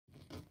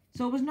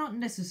So it was not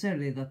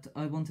necessarily that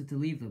I wanted to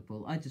leave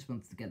Liverpool, I just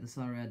wanted to get the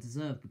salary I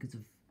deserve because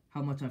of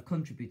how much I've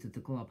contributed to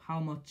the club, how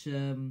much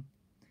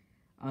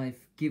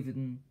I've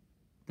given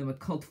them a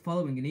cult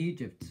following in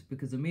Egypt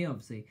because of me,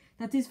 obviously.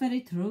 That is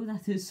very true,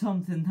 that is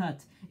something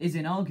that is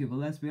inarguable,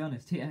 let's be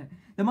honest. Yeah,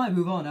 they might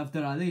move on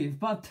after I leave,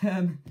 but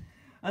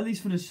at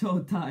least for a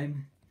short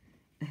time,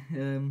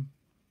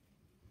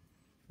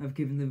 I've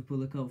given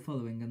Liverpool a cult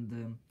following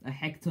and a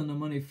heck ton of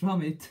money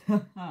from it.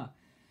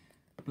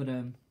 But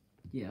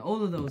yeah,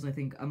 all of those I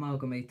think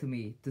amalgamate to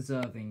me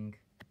deserving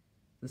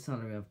the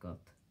salary I've got.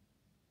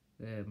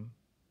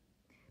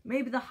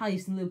 Maybe the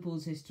highest in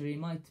Liverpool's history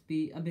might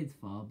be a bit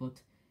far,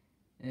 but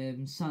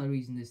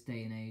salaries in this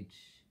day and age,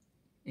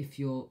 if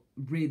you're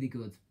really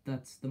good,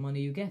 that's the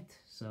money you get.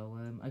 So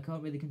I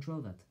can't really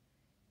control that.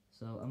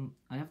 So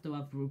I have to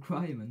have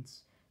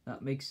requirements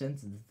that make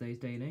sense in today's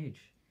day and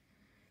age.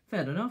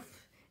 Fair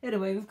enough.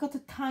 Anyway, we've got a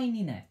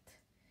tiny net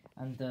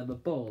and a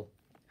ball.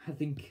 I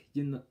think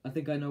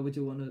I know what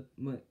you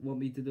want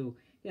me to do.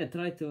 Yeah,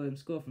 try to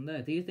score from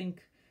there. Do you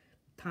think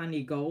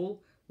tiny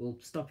goal will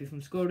stop you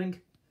from scoring?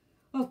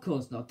 Of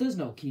course not. There's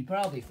no keeper.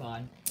 I'll be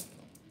fine.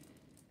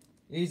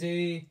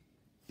 Easy.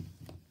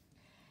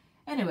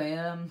 Anyway,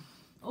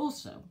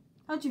 also,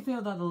 how do you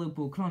feel that the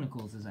Liverpool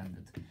Chronicles has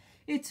ended?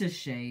 It's a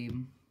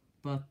shame,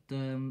 but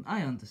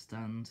I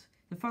understand.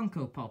 The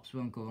Funko Pops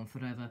won't go on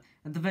forever,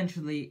 and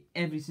eventually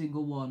every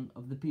single one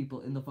of the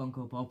people in the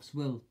Funko Pops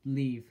will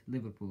leave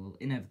Liverpool,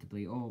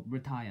 inevitably, or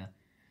retire.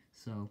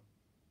 So,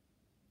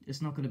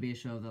 it's not going to be a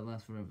show that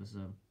lasts forever,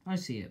 so I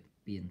see it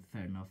being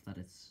fair enough that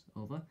it's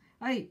over.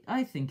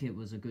 I think it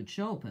was a good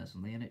show,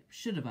 personally, and it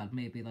should have had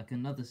maybe like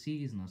another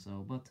season or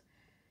so, but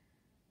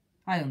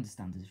I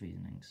understand his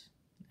reasonings.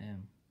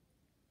 And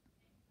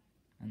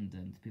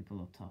the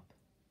people up top,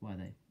 why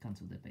they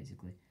cancelled it,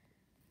 basically.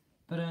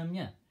 But,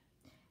 yeah.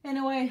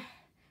 Anyway,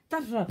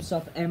 that wraps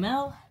up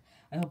ML.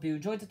 I hope you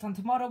enjoyed it, and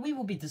tomorrow we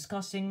will be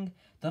discussing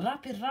the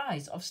rapid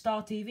rise of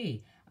Star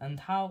TV and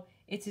how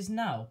it is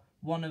now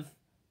one of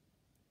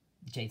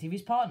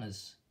JTV's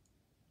partners.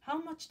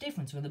 How much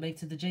difference will it make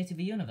to the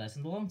JTV universe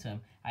in the long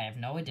term? I have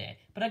no idea,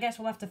 but I guess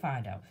we'll have to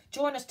find out.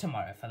 Join us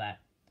tomorrow for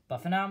that.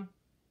 But for now,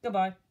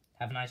 goodbye.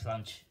 Have a nice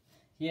lunch.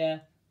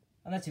 Yeah,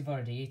 unless you've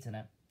already eaten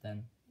it,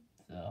 then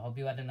I hope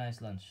you had a nice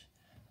lunch.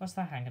 What's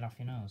that hanging off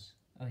your nose?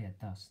 Oh yeah,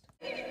 dust.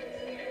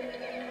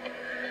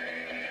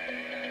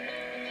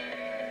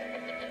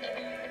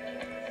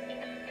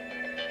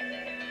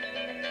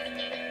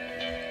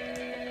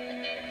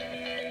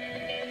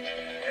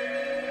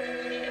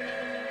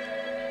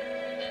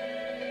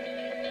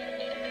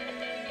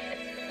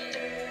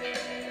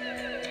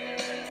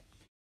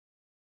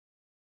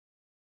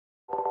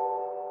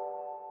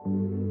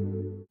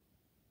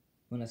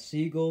 When I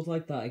see goals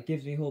like that, it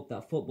gives me hope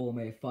that football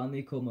may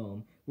finally come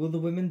home. Will the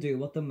women do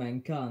what the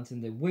men can't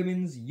in the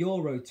Women's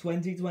Euro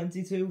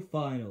 2022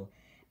 final?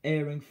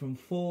 Airing from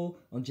 4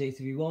 on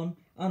JTV1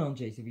 and on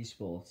JTV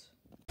Sport.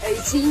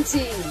 18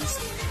 teams,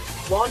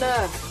 1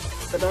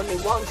 Earth, but only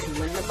one can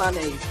win the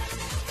money.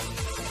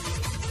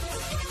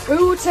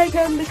 Who will take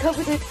home the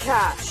coveted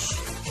cash?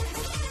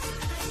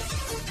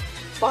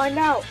 Find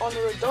out on the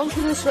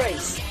Redonkulous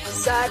Race,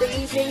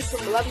 Saturday evenings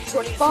from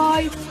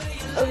 11:25,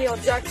 only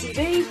on Jack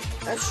TV,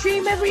 and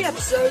stream every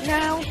episode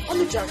now on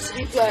the Jack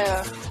TV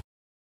player.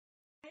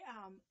 I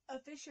am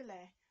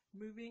officially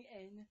moving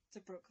in to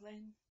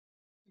Brooklyn.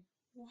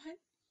 What?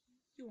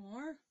 You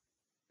are?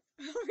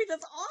 I mean,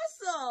 that's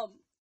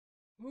awesome!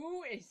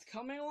 Who is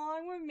coming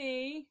along with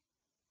me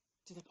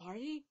to the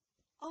party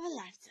of a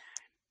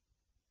lifetime?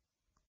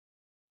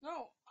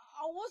 No,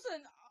 I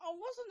wasn't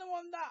the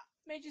one that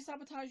made you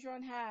sabotage your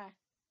own hair.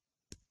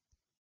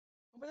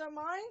 But I don't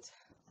mind.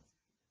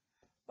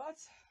 But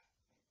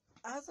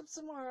as of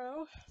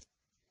tomorrow,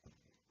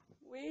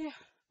 we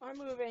are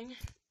moving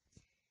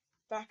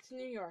back to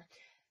New York.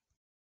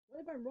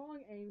 What if I'm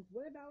wrong, Ames?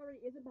 What if Valerie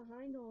isn't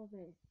behind all of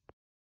it?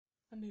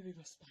 And maybe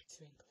goes back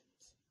to England.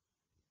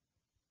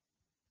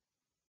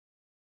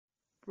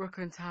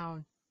 Brooklyn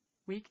Town.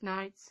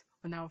 Weeknights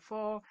on Hour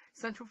 4,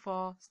 Central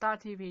 4, Star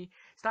TV,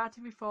 Star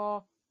TV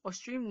 4, or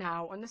stream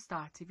now on the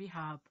Star TV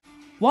Hub.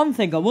 One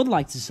thing I would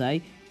like to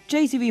say,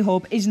 JTV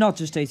Hub is not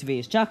just JTV,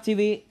 it's Jack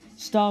TV,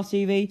 Star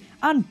TV,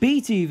 and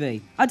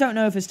BTV. I don't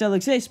know if it still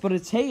exists, but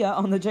it's here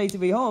on the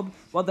JTV Hub,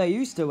 what they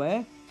used to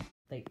wear.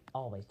 They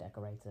always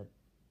decorate it.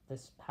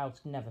 This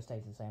house never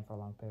stays the same for a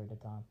long period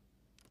of time.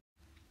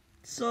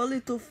 So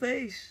little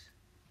face.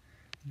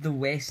 The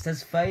West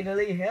has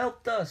finally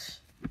helped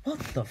us. What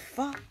the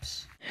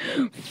fucks?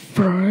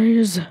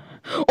 Fries.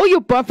 Oh,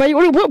 your buffet.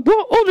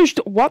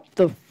 What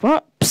the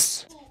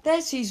fucks?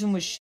 Their season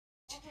was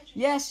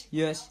Yes.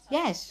 Well,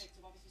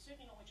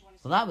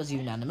 that was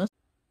unanimous.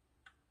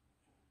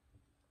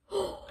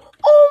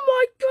 Oh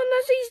my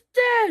goodness, he's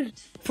dead!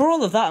 For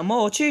all of that and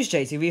more, choose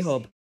JTV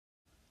Hub.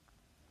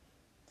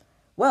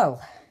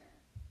 Well,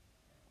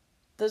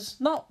 there's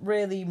not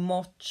really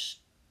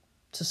much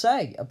to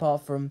say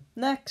apart from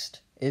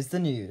next is the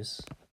news.